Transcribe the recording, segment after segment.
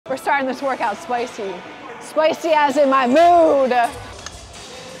We're starting this workout spicy. Spicy as in my mood.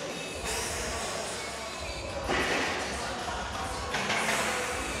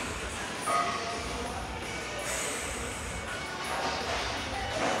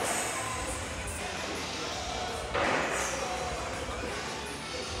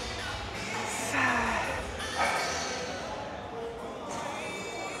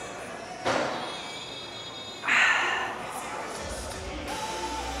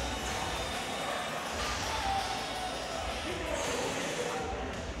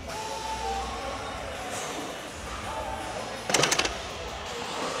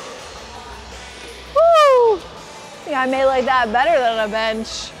 I made like that better than a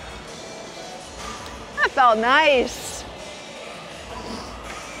bench. That felt nice.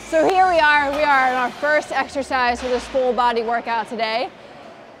 So here we are in our first exercise for this full body workout today.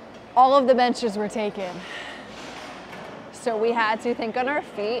 All of the benches were taken. So we had to think on our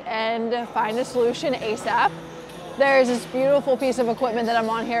feet and find a solution ASAP. There's this beautiful piece of equipment that I'm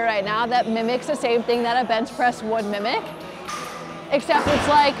on here right now that mimics the same thing that a bench press would mimic, except it's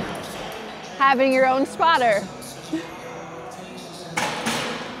like having your own spotter.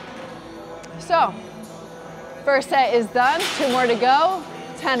 So, first set is done, 2 more to go,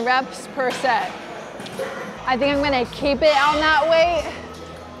 10 reps per set. I think I'm gonna keep it on that weight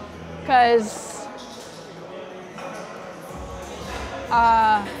because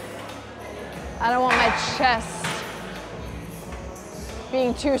I don't want my chest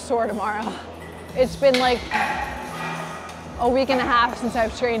being too sore tomorrow. It's been like a week and a half since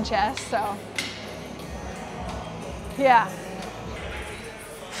I've trained chest, so yeah.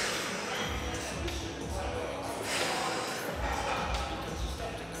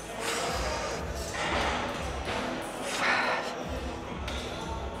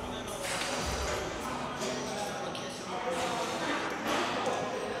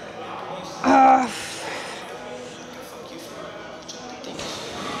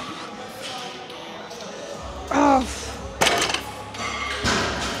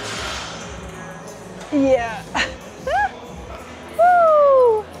 Yeah.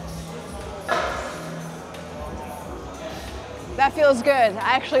 Woo. That feels good.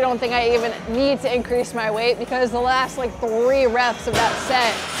 I actually don't think I even need to increase my weight because the last like 3 reps of that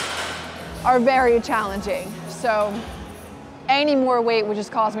set are very challenging. So any more weight would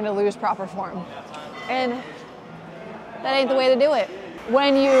just cause me to lose proper form. And that ain't the way to do it.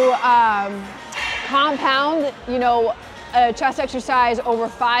 When you compound, you know, a chest exercise over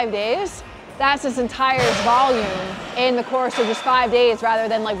 5 days, that's its entire volume in the course of just 5 days rather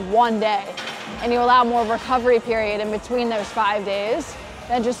than like 1 day. And you allow more recovery period in between those 5 days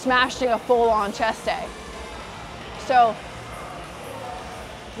than just smashing a full-on chest day. So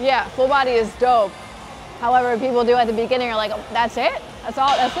yeah, full body is dope. However, people do at the beginning are like, oh, that's it? That's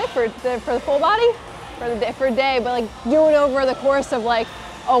all, that's it for the full body? For a day, but like do it over the course of like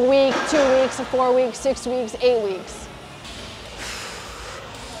a week, 2 weeks, 4 weeks, 6 weeks, 8 weeks.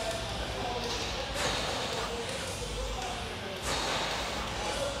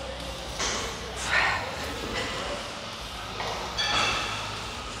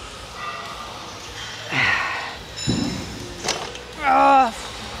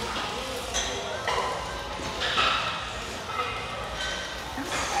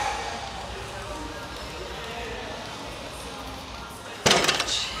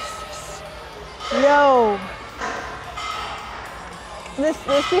 Yo, this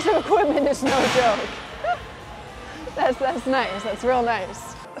piece of equipment is no joke. That's nice, that's real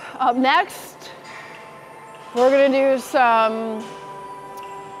nice. Up next, we're gonna do some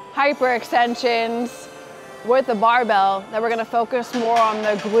hyper extensions with the barbell that we're gonna focus more on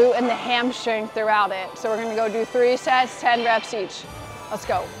the glute and the hamstring throughout it. So we're gonna go do 3 sets, 10 reps each. Let's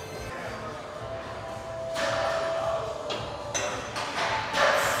go.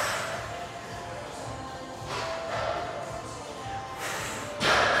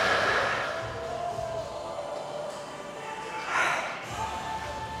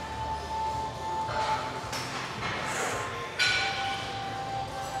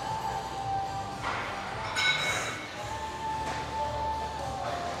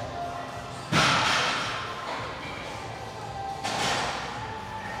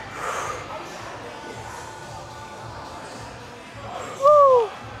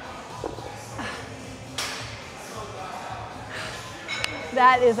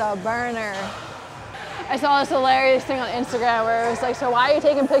 That is a burner. I saw this hilarious thing on Instagram where it was like, so why are you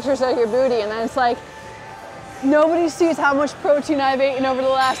taking pictures of your booty? And then it's like, nobody sees how much protein I've eaten over the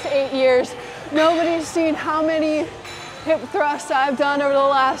last 8 years. Nobody's seen how many hip thrusts I've done over the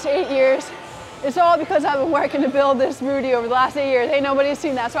last 8 years. It's all because I've been working to build this booty over the last 8 years. Ain't nobody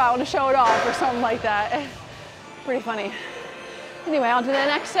seen that, so I want to show it off or something like that. Pretty funny. Anyway, on to the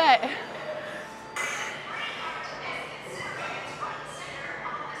next set.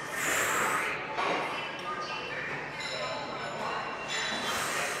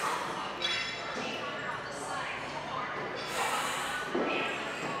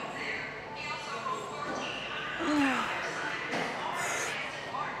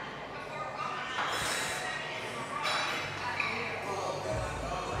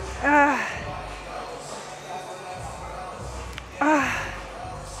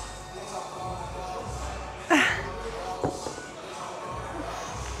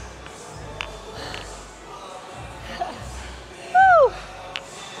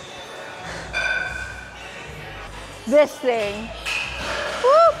 This thing.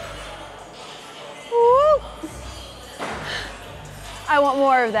 Whoop. Whoop. I want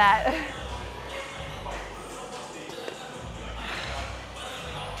more of that.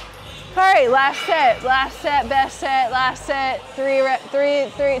 All right, last set, best set, last set,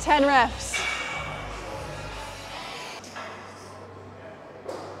 10 reps.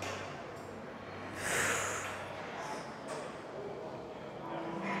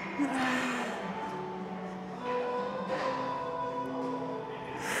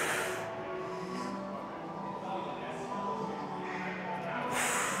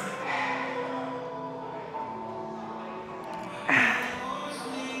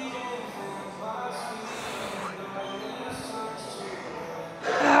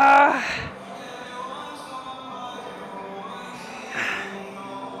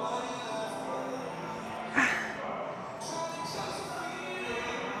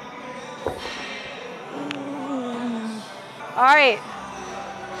 All right,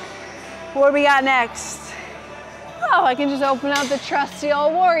 what do we got next? Oh, I can just open up the trusty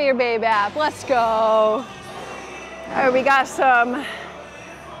old WarriorBabe app. Let's go. All right, we got some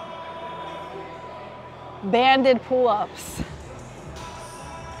banded pull-ups.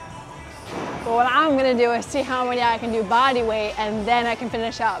 But what I'm gonna do is see how many I can do body weight, and then I can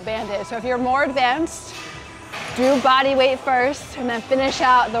finish out banded. So if you're more advanced, do body weight first, and then finish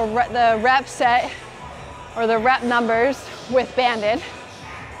out the rep set or the rep numbers with banded.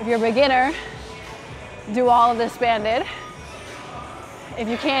 If you're a beginner, do all of this banded. If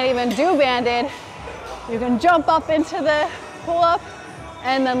you can't even do banded, you can jump up into the pull-up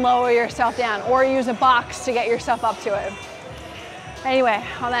and then lower yourself down, or use a box to get yourself up to it. Anyway,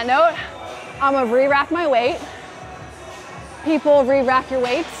 on that note, I'm gonna re-rack my weight. People, re-rack your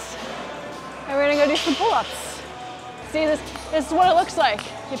weights, and we're gonna go do some pull-ups. See, this is what it looks like.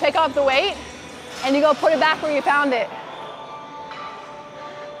 You pick up the weight, and you go put it back where you found it.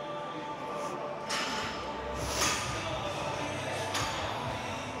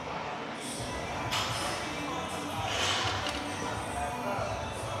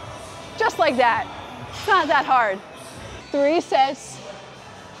 Just like that. It's not that hard. 3 sets,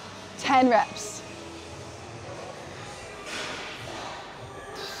 10 reps.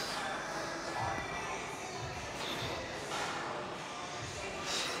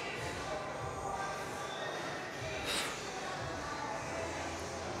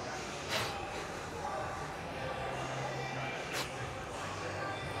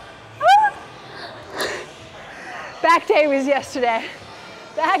 Back day was yesterday.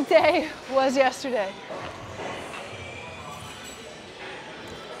 Back day was yesterday.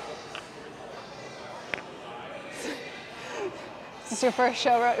 Is this your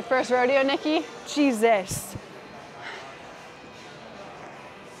first rodeo, Nikki? Jesus.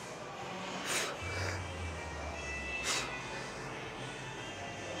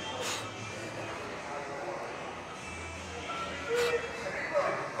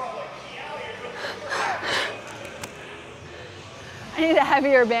 I need a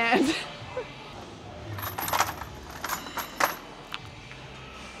heavier band.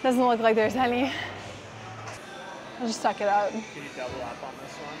 Doesn't look like there's any. I'll just suck it up. Can you double up on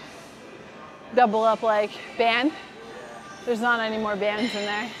this one? Double up like band? There's not any more bands in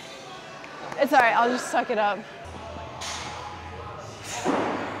there. It's all right, I'll just suck it up.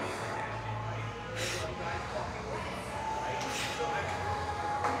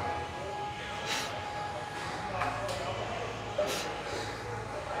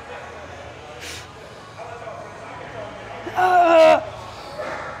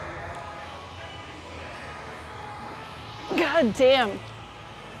 God damn.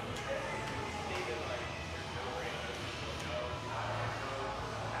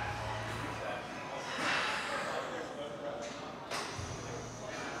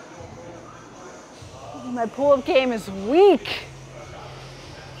 My pull-up game is weak.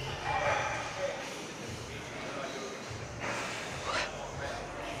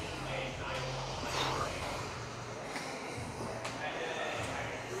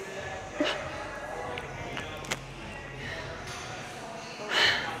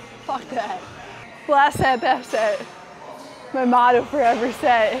 that. Last set, best set. My motto for every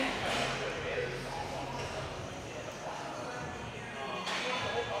set.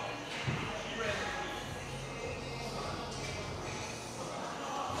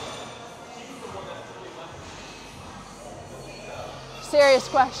 Serious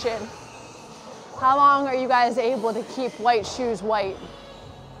question. How long are you guys able to keep white shoes white?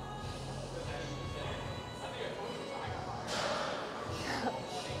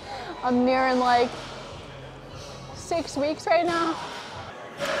 I'm nearing like 6 weeks right now.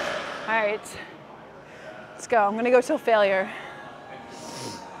 All right, let's go. I'm gonna go till failure.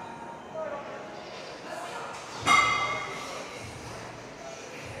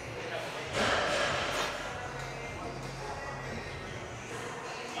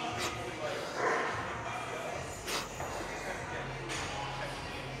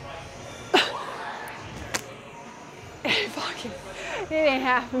 It ain't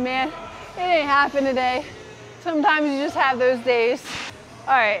happen, man. It ain't happen today. Sometimes you just have those days.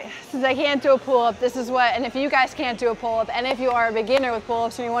 All right, since I can't do a pull-up, this is what, and if you guys can't do a pull-up, and if you are a beginner with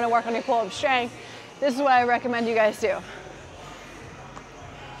pull-ups and you want to work on your pull-up strength, this is what I recommend you guys do.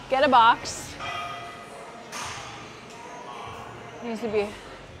 Get a box. It needs to be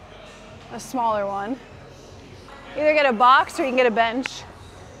a smaller one. Either get a box or you can get a bench.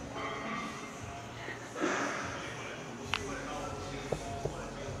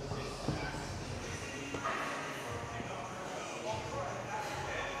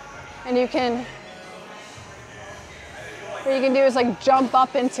 And what you can do is like jump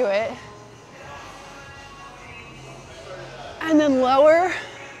up into it and then lower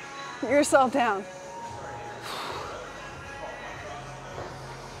yourself down.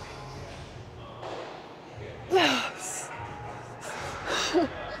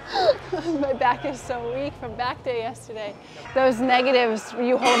 My back is so weak from back day yesterday. Those negatives,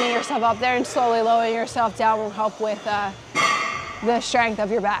 you holding yourself up there and slowly lowering yourself down will help with the strength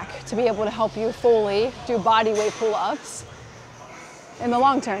of your back to be able to help you fully do body weight pull-ups in the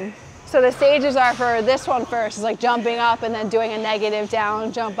long term. So the stages are for this one first, is like jumping up and then doing a negative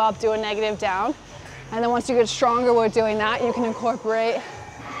down, jump up, do a negative down. And then once you get stronger with doing that, you can incorporate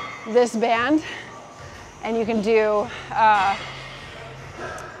this band and you can do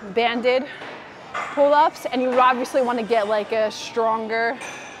banded pull-ups, and you would obviously want to get like a stronger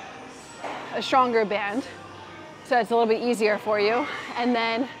band, so it's a little bit easier for you. And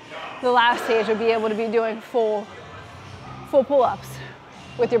then the last stage would be able to be doing full pull-ups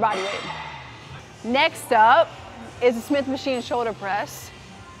with your body weight. Next up is the Smith machine shoulder press.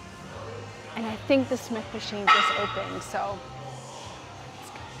 And I think the Smith machine just opened, so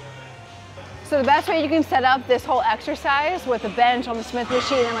the best way you can set up this whole exercise with a bench on the Smith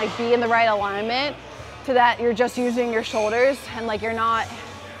machine and like be in the right alignment so that you're just using your shoulders and like you're not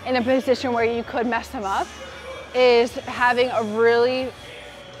in a position where you could mess them up, is having a really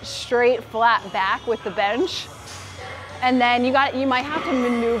straight, flat back with the bench. And then you might have to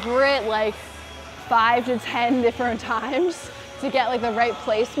maneuver it like 5 to 10 different times to get like the right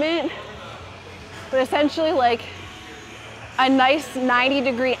placement. But essentially like a nice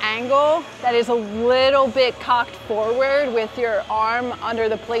 90-degree angle that is a little bit cocked forward with your arm under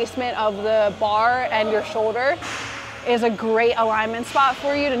the placement of the bar and your shoulder is a great alignment spot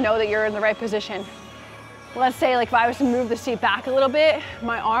for you to know that you're in the right position. Let's say like if I was to move the seat back a little bit,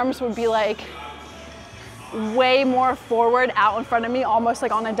 my arms would be like way more forward out in front of me, almost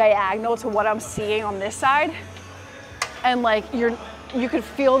like on a diagonal to what I'm seeing on this side. And like you could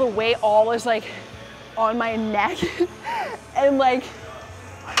feel the weight all is like on my neck. And like,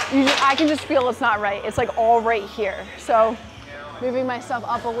 I can just feel it's not right. It's like all right here. So moving myself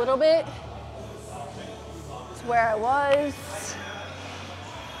up a little bit to where I was.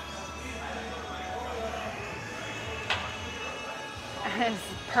 And it's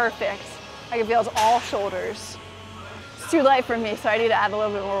perfect. I can feel it's all shoulders. It's too light for me, so I need to add a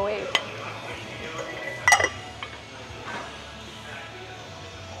little bit more weight.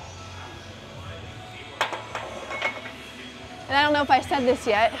 And I don't know if I said this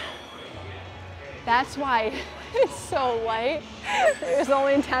yet, that's why it's so light. There's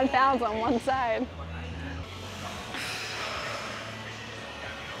only 10 pounds on one side.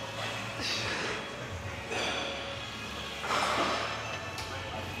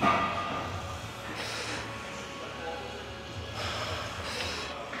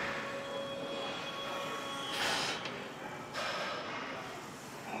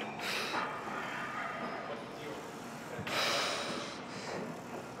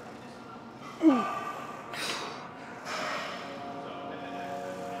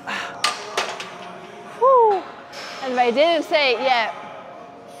 And if I didn't say it yet,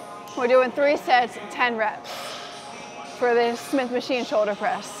 We're doing 3 sets, 10 reps for the Smith machine shoulder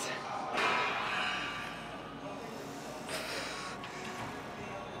press.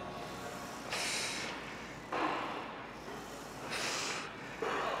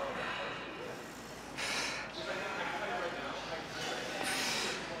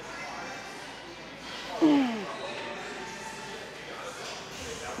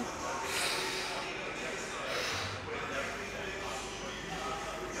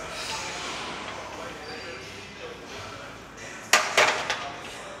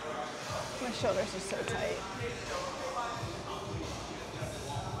 My shoulders are so tight.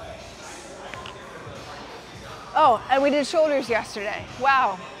 Oh, and we did shoulders yesterday.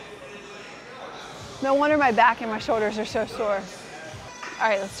 Wow. No wonder my back and my shoulders are so sore. All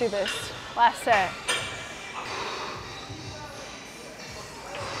right, let's do this. Last set.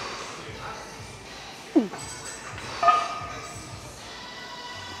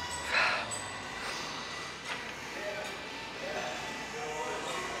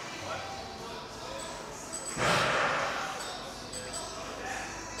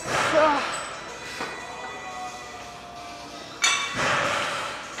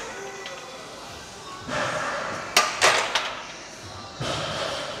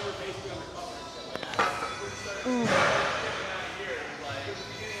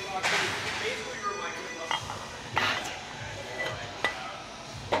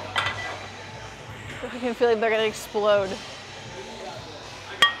 I can feel like they're gonna explode.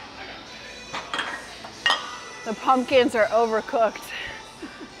 The pumpkins are overcooked.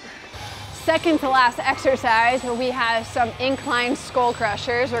 Second to last exercise, we have some incline skull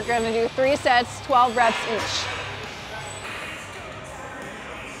crushers. We're gonna do 3 sets, 12 reps each.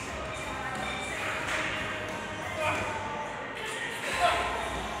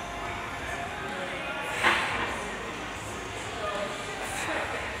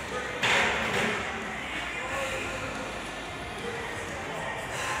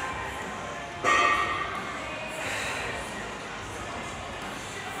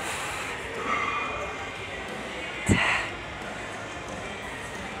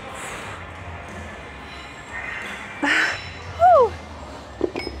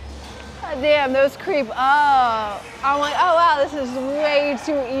 Damn, those creep up. I'm like, oh wow, this is way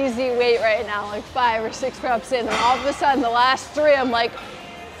too easy weight right now, like 5 or 6 reps in, and all of a sudden the last 3, I'm like,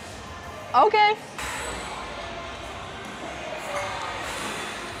 okay.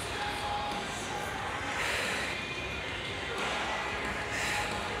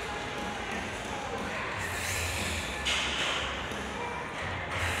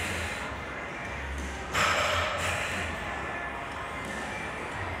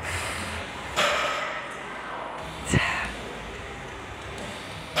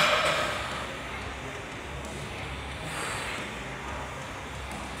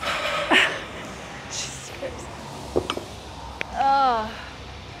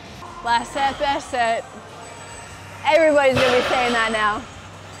 Last set, best set. Everybody's gonna be saying that now.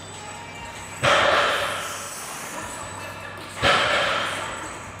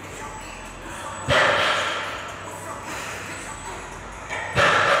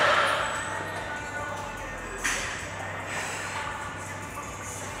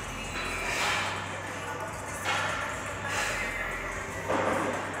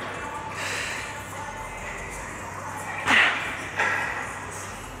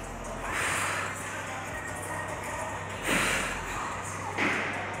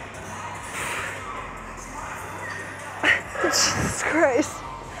 Jesus Christ.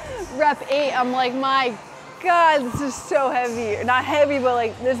 Rep 8, I'm like, my God, this is so heavy. Not heavy, but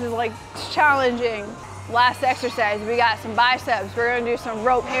like, this is like challenging. Last exercise, we got some biceps. We're gonna do some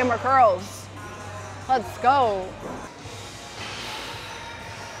rope hammer curls. Let's go.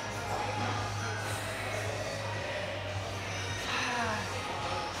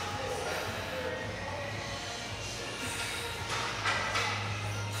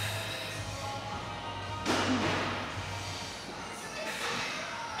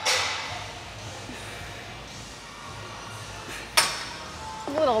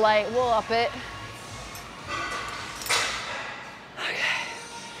 A little light, we'll up it. Okay.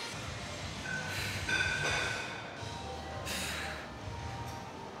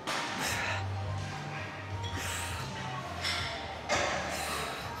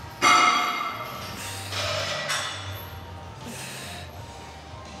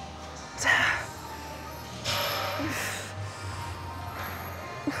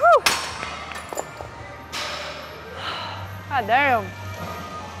 Whew. God damn.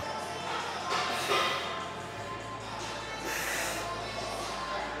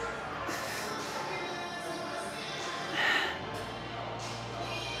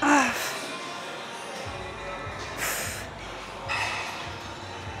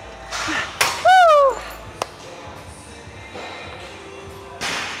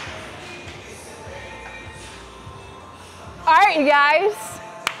 you guys,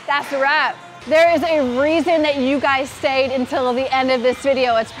 that's a wrap. There is a reason that you guys stayed until the end of this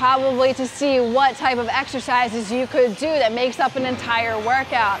video. It's probably to see what type of exercises you could do that makes up an entire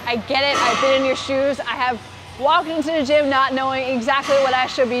workout. I get it, I've been in your shoes. I have walked into the gym not knowing exactly what I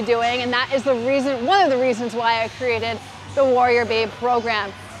should be doing, and that is the reason, one of the reasons why I created the WarriorBabe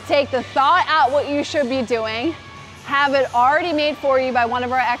program. Take the thought out what you should be doing, have it already made for you by one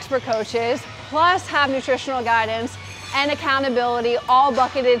of our expert coaches, plus have nutritional guidance and accountability all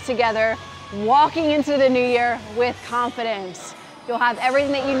bucketed together, walking into the new year with confidence. You'll have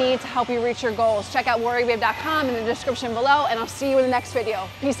everything that you need to help you reach your goals. Check out WarriorBabe.com in the description below, and I'll see you in the next video.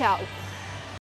 Peace out.